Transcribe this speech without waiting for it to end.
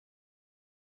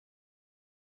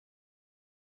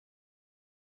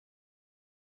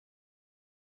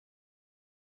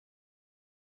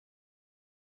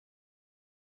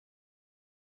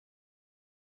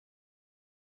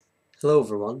Hello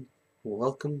everyone,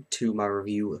 welcome to my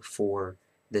review for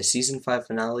the Season 5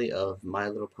 finale of My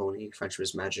Little Pony Friendship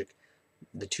is Magic,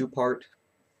 the two-part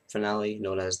finale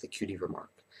known as the Cutie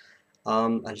Remark.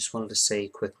 I just wanted to say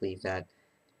quickly that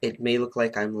it may look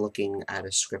like I'm looking at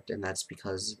a script, and that's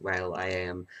because, well,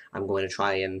 I'm going to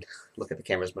try and look at the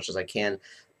camera as much as I can,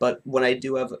 but when I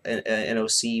do have an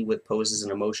OC with poses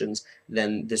and emotions,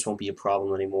 then this won't be a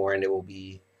problem anymore, and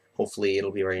hopefully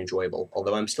it'll be very enjoyable.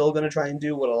 Although I'm still going to try and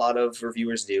do what a lot of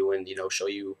reviewers do and, show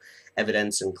you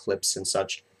evidence and clips and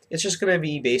such. It's just going to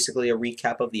be basically a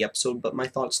recap of the episode, but my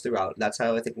thoughts throughout. That's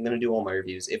how I think I'm going to do all my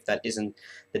reviews, if that isn't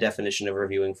the definition of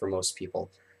reviewing for most people.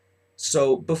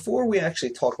 So before we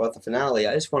actually talk about the finale,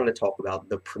 I just wanted to talk about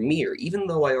the premiere. Even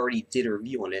though I already did a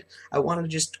review on it, I wanted to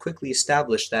just quickly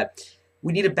establish that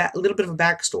we need a little bit of a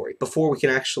backstory before we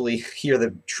can actually hear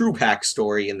the true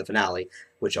backstory in the finale,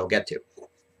 which I'll get to.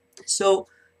 So,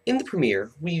 in the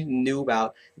premiere, we knew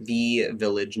about the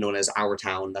village known as Our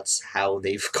Town. That's how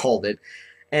they've called it.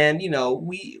 And,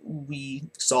 we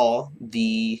saw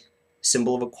the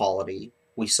symbol of equality.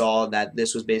 We saw that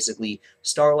this was basically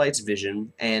Starlight's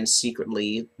vision, and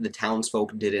secretly the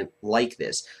townsfolk didn't like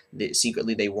this.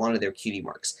 Secretly, they wanted their cutie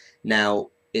marks. Now,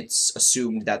 it's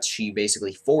assumed that she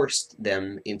basically forced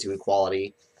them into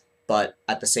equality, but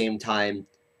at the same time,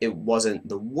 it wasn't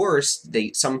the worst.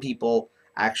 Some people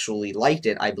actually liked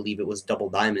it. I believe it was Double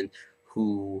Diamond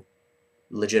who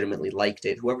legitimately liked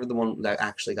it. Whoever the one that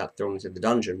actually got thrown into the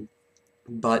dungeon.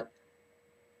 But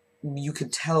you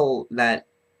could tell that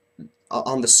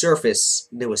on the surface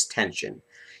there was tension.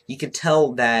 You could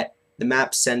tell that the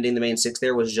map sending the main six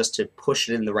there was just to push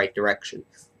it in the right direction,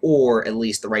 or at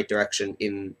least the right direction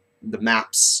in the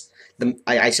maps.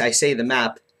 I say the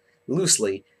map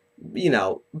loosely,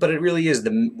 but it really is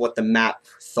what the map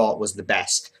thought was the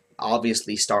best.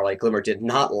 Obviously, Starlight Glimmer did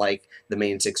not like the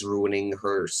main six ruining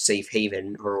her safe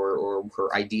haven or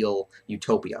her ideal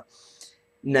utopia.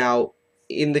 Now,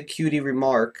 in the Cutie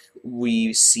remark,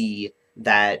 we see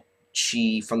that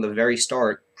she, from the very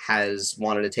start, has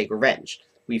wanted to take revenge.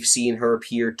 We've seen her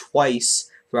appear twice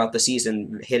throughout the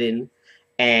season, hidden,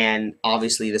 and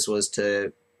obviously this was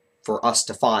for us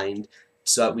to find,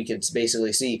 so that we could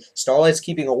basically see Starlight's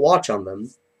keeping a watch on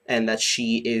them, and that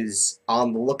she is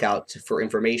on the lookout for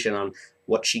information on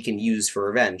what she can use for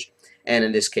revenge. And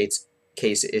in this case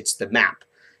it's the map.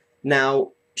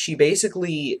 Now, she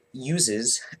basically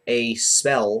uses a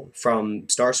spell from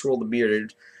Star Swirl the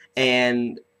Bearded,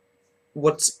 and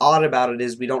what's odd about it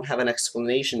is we don't have an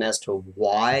explanation as to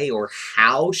why or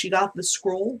how she got the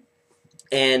scroll,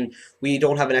 and we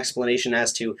don't have an explanation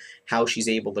as to how she's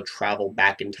able to travel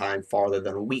back in time farther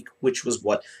than a week, which was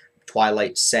what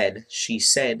Twilight said. She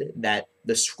said that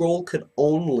the scroll could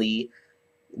only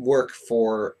work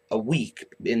for a week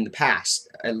in the past.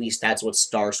 At least that's what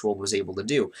Star Swirl was able to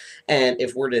do. And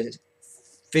if we're to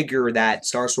figure that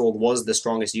Star Swirl was the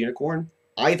strongest unicorn,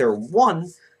 either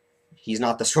one, he's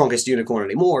not the strongest unicorn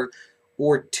anymore,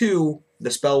 or two,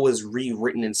 the spell was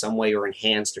rewritten in some way or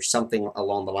enhanced or something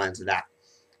along the lines of that.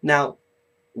 Now,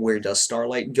 where does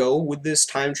Starlight go with this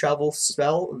time travel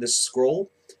spell, this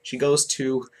scroll? She goes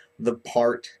to the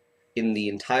part in the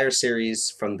entire series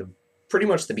from pretty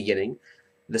much the beginning,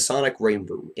 the Sonic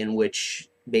Rainbow, in which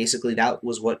basically that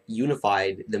was what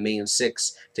unified the main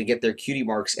six to get their cutie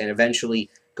marks and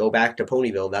eventually go back to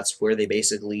Ponyville. That's where they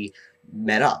basically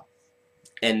met up,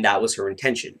 and that was her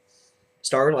intention.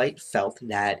 Starlight felt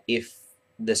that if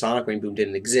the Sonic Rainbow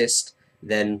didn't exist,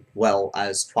 then, well,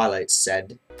 as Twilight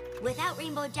said, without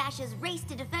Rainbow Dash's race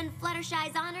to defend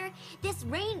Fluttershy's honor, this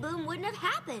rain boom wouldn't have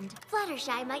happened.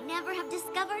 Fluttershy might never have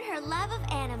discovered her love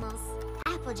of animals.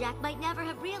 Applejack might never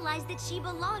have realized that she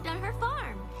belonged on her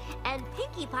farm. And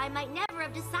Pinkie Pie might never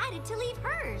have decided to leave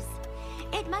hers.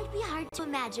 It might be hard to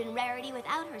imagine Rarity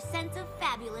without her sense of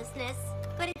fabulousness,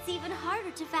 but it's even harder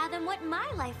to fathom what my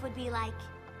life would be like.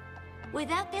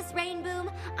 Without this rain boom,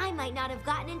 I might not have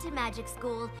gotten into magic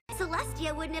school.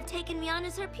 Celestia wouldn't have taken me on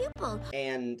as her pupil.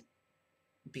 And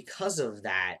because of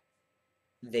that,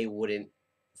 they wouldn't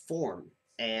form.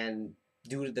 And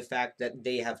due to the fact that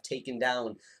they have taken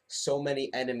down so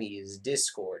many enemies,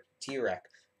 Discord, T-Rex,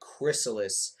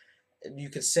 Chrysalis, you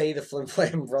could say the Flim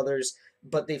Flam brothers,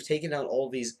 but they've taken down all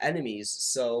these enemies,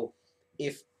 so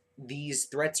if these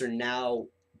threats are now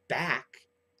back,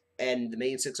 and the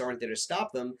main six aren't there to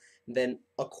stop them, then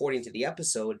according to the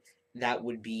episode, that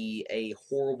would be a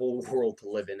horrible world to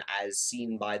live in, as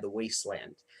seen by the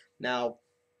Wasteland. Now,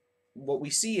 what we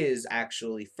see is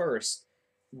actually first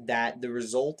that the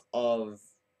result of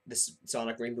this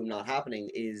Sonic Rainbow not happening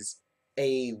is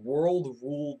a world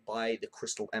ruled by the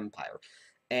Crystal Empire.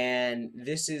 And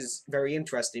this is very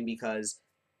interesting because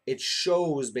it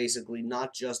shows basically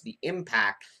not just the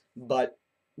impact, but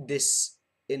this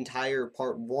entire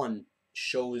part one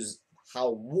shows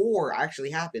how war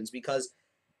actually happens, because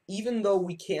even though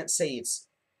we can't say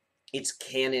it's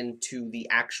canon to the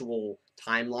actual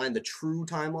timeline, the true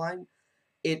timeline,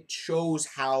 it shows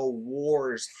how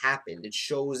wars happened. It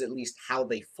shows at least how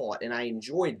they fought, and I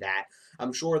enjoyed that.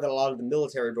 I'm sure that a lot of the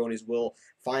military bronies will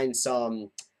find some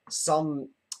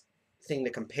thing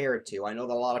to compare it to. I know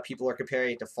that a lot of people are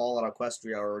comparing it to Fallout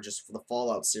Equestria or just the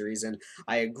Fallout series, and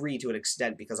I agree to an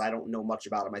extent because I don't know much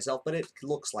about it myself, but it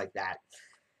looks like that.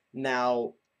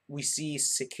 Now, we see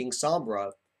King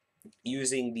Sombra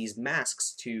using these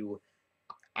masks to,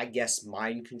 I guess,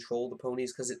 mind control the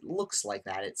ponies, because it looks like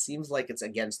that. It seems like it's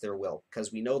against their will,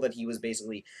 because we know that he was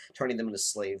basically turning them into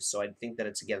slaves, so I think that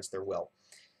it's against their will.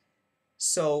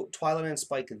 So Twilight and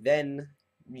Spike then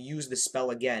use the spell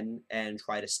again and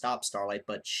try to stop Starlight,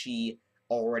 but she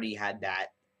already had that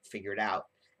figured out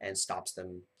and stops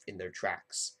them in their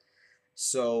tracks.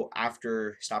 So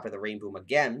after stopping the Rainboom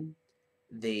again,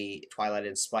 the Twilight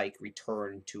and Spike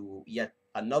return to yet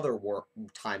another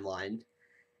timeline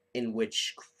in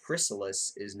which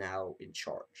Chrysalis is now in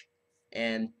charge.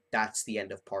 And that's the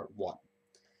end of part one.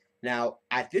 Now,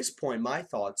 at this point, my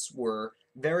thoughts were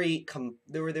they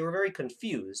were very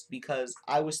confused, because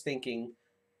I was thinking,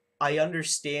 I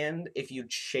understand if you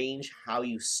change how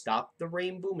you stop the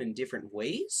Rainboom in different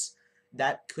ways,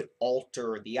 that could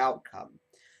alter the outcome.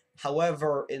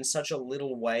 However, in such a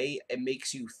little way, it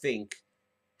makes you think,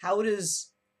 how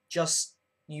does just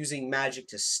using magic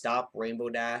to stop Rainbow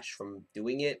Dash from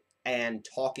doing it and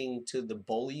talking to the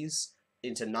bullies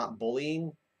into not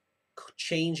bullying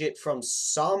change it from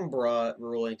Sombra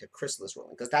ruling to Chrysalis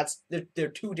ruling? Because they're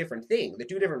two different things. They're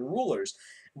two different rulers.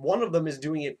 One of them is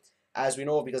doing it, as we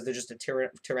know, because they're just a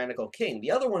tyrannical king.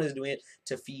 The other one is doing it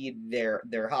to feed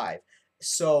their hive.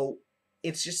 So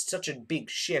it's just such a big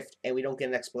shift, and we don't get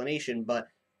an explanation, but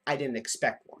I didn't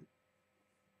expect one.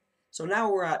 So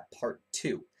now we're at part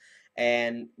two,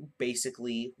 and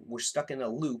basically we're stuck in a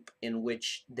loop in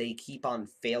which they keep on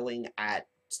failing at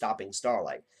stopping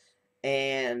Starlight.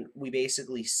 And we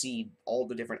basically see all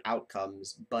the different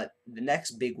outcomes, but the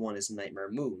next big one is Nightmare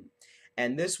Moon.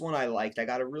 And this one I liked. I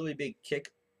got a really big kick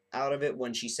out of it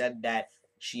when she said that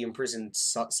she imprisoned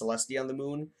Celestia on the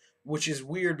moon, which is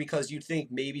weird because you'd think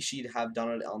maybe she'd have done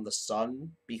it on the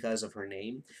sun because of her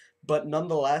name. But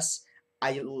nonetheless,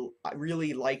 I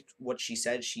really liked what she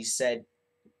said. She said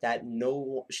that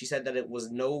it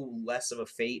was no less of a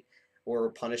fate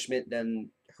or punishment than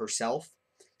herself.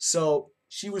 So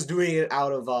she was doing it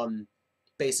out of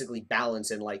basically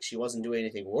balance, and like she wasn't doing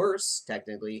anything worse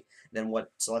technically than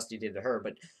what Celestia did to her,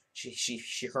 but she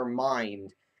her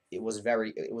mind, it was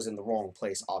in the wrong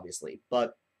place, obviously.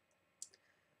 But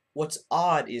what's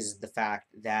odd is the fact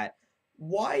that,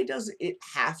 why does it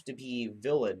have to be a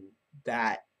villain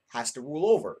that has to rule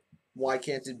over? Why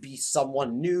can't it be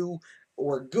someone new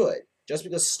or good? Just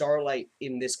because Starlight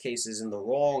in this case is in the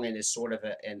wrong and is sort of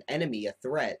an enemy, a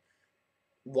threat,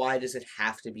 why does it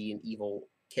have to be an evil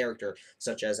character,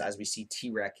 such as we see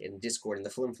T-Rex and Discord and the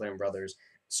Flim Flam brothers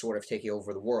sort of taking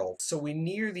over the world? So we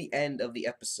near the end of the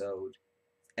episode,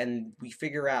 and we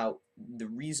figure out the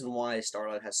reason why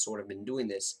Starlight has sort of been doing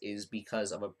this is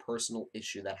because of a personal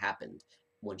issue that happened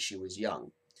when she was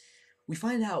young. We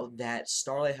find out that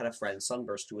Starlight had a friend,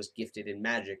 Sunburst, who was gifted in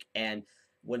magic, and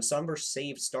when Sunburst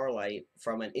saved Starlight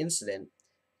from an incident,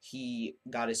 he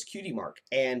got his cutie mark,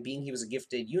 and being he was a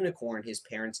gifted unicorn, his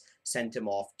parents sent him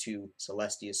off to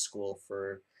Celestia's school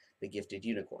for the gifted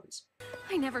unicorns.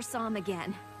 I never saw him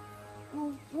again.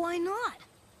 Well, why not?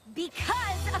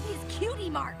 Because of his cutie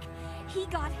mark! He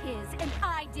got his, and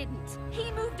I didn't.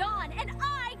 He moved on, and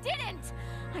I didn't!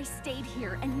 I stayed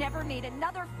here and never made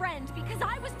another friend because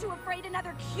I was too afraid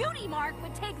another cutie mark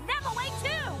would take them away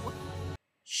too!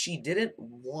 She didn't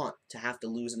want to have to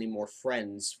lose any more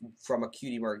friends from a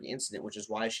cutie mark incident, which is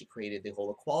why she created the whole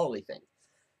equality thing.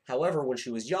 However, when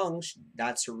she was young,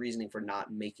 that's her reasoning for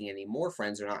not making any more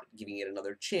friends or not giving it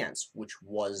another chance, which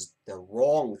was the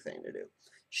wrong thing to do.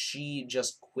 She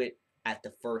just quit at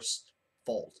the first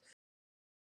fault.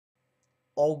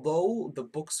 Although the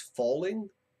book's falling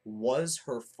was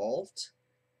her fault,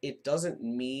 it doesn't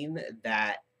mean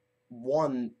that,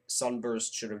 one,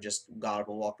 Sunburst should have just got up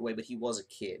and walked away, but he was a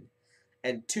kid,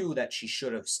 and two, that she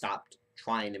should have stopped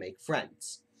trying to make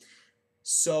friends.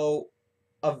 So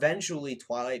eventually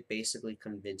Twilight basically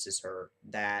convinces her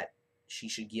that she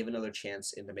should give another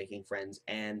chance into making friends,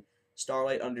 and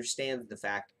Starlight understands the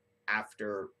fact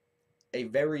after a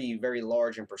very, very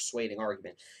large and persuading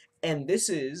argument. And this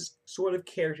is sort of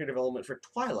character development for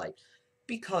Twilight,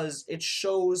 because it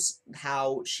shows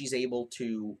how she's able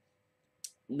to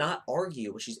not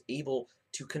argue, but she's able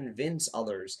to convince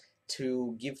others,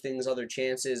 to give things other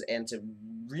chances, and to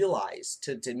realize,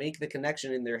 to make the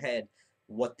connection in their head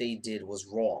what they did was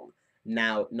wrong.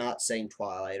 Now, not saying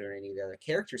Twilight or any of the other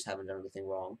characters haven't done anything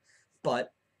wrong,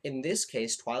 but in this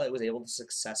case, Twilight was able to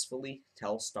successfully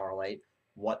tell Starlight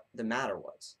what the matter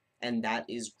was. And that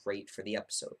is great for the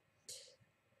episode.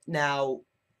 Now,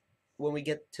 when we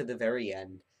get to the very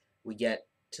end, we get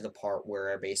to the part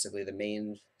where basically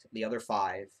the other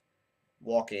five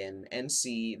walk in and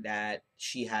see that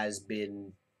she has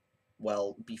been,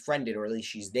 well, befriended, or at least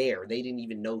she's there. They didn't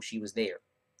even know she was there.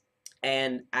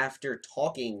 And after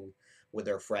talking with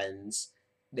her friends,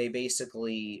 they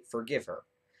basically forgive her.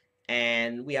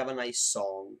 And we have a nice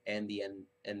song, and the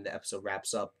episode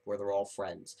wraps up where they're all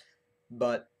friends.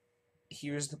 But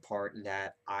here's the part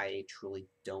that I truly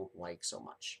don't like so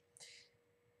much.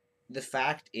 The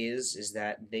fact is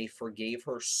that they forgave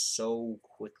her so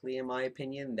quickly, in my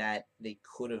opinion, that they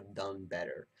could have done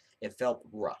better. It felt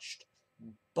rushed.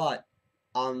 But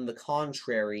on the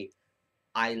contrary,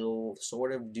 I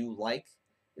sort of do like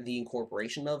the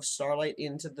incorporation of Starlight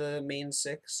into the main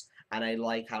six, and I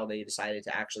like how they decided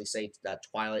to actually say that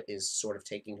Twilight is sort of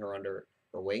taking her under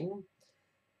her wing.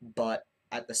 But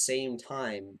at the same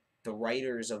time, the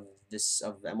writers of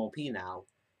MOP now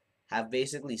have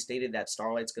basically stated that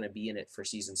Starlight's going to be in it for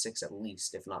season 6 at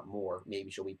least, if not more.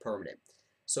 Maybe she'll be permanent.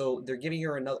 So they're giving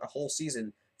her a whole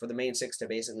season for the main six to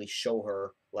basically show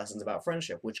her lessons about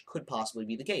friendship, which could possibly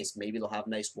be the case. Maybe they'll have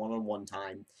nice one-on-one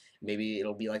time. Maybe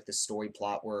it'll be like the story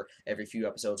plot where every few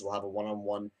episodes we'll have a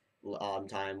one-on-one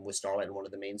time with Starlight and one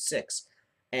of the main six.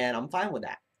 And I'm fine with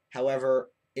that. However,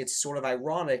 it's sort of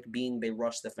ironic being they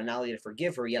rushed the finale to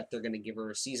forgive her, yet they're going to give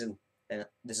her a season, and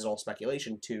this is all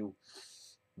speculation, to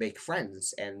make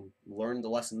friends and learn the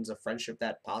lessons of friendship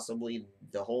that possibly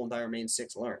the whole entire main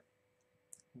six learned.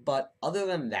 But other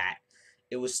than that,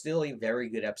 it was still a very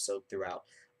good episode throughout.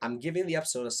 I'm giving the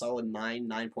episode a solid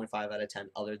 9.5 out of 10,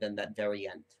 other than that very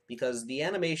end, because the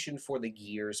animation for the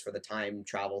gears for the time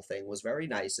travel thing was very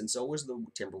nice, and so was the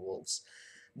Timberwolves.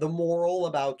 The moral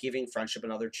about giving friendship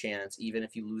another chance, even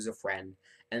if you lose a friend,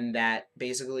 and that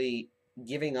basically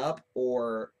giving up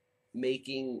or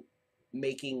making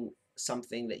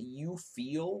something that you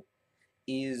feel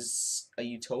is a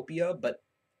utopia, but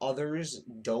others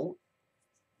don't,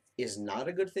 is not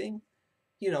a good thing.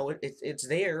 You know, it's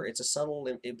there. It's a subtle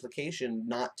implication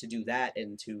not to do that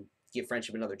and to give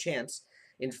friendship another chance.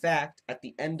 In fact, at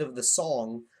the end of the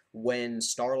song, when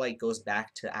Starlight goes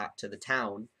back to the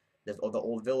town, the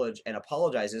old village, and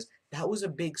apologizes, that was a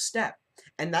big step,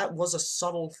 and that was a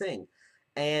subtle thing.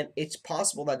 And it's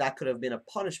possible that that could have been a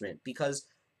punishment, because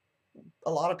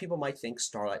a lot of people might think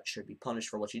Starlight should be punished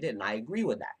for what she did, and I agree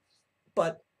with that.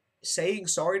 But saying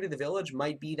sorry to the village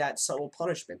might be that subtle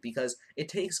punishment, because it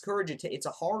takes courage. It's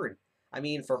a hard. I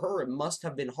mean, for her, it must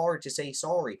have been hard to say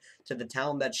sorry to the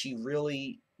town that she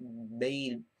really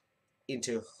made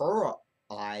into her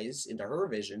eyes, into her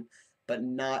vision, but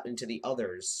not into the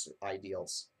others'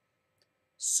 ideals.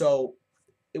 So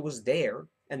it was there,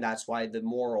 and that's why the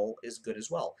moral is good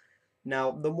as well.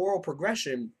 Now, the moral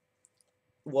progression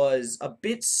was a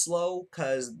bit slow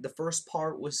because the first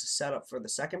part was set up for the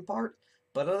second part,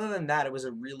 but other than that, it was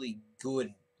a really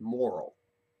good moral.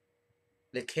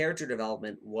 The character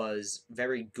development was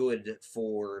very good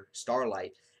for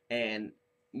Starlight, and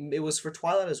it was for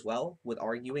Twilight as well, with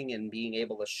arguing and being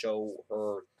able to show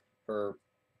her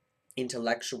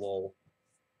intellectual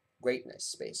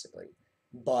greatness, basically.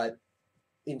 But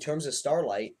in terms of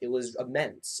Starlight, it was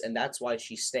immense, and that's why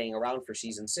she's staying around for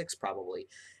season 6 probably.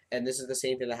 And this is the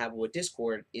same thing that happened with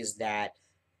Discord, is that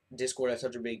Discord has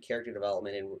such a big character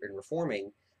development in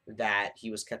reforming that he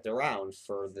was kept around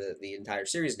for the entire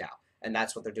series now. And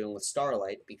that's what they're doing with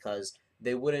Starlight, because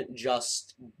they wouldn't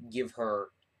just give her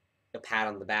a pat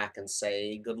on the back and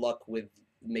say, good luck with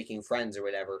making friends or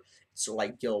whatever. So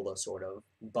like Gilda, sort of.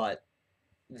 But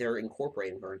they're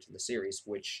incorporating her into the series,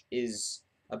 which is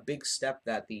a big step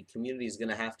that the community is going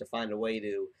to have to find a way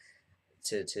to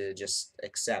just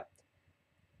accept.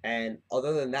 And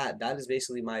other than that, that is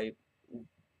basically my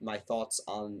thoughts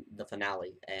on the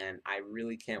finale, and I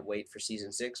really can't wait for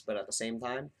season 6, but at the same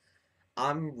time,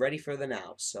 I'm ready for the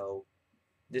now. So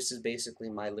this is basically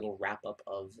my little wrap up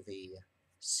of the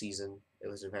season. It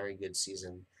was a very good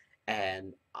season,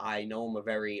 and I know I'm a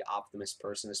very optimist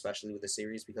person, especially with the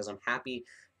series, because I'm happy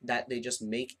that they just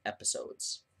make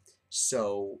episodes.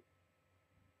 So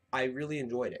I really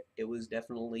enjoyed it. It was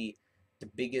definitely the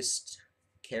biggest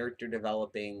character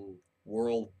developing,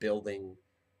 world building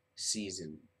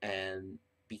season, and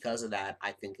because of that,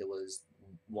 I think it was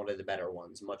one of the better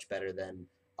ones, much better than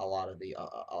a lot of the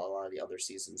other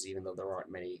seasons, even though there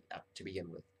aren't many to begin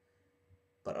with.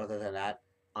 But other than that,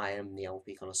 I am the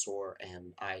MLP connoisseur,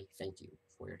 and I thank you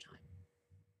for your time.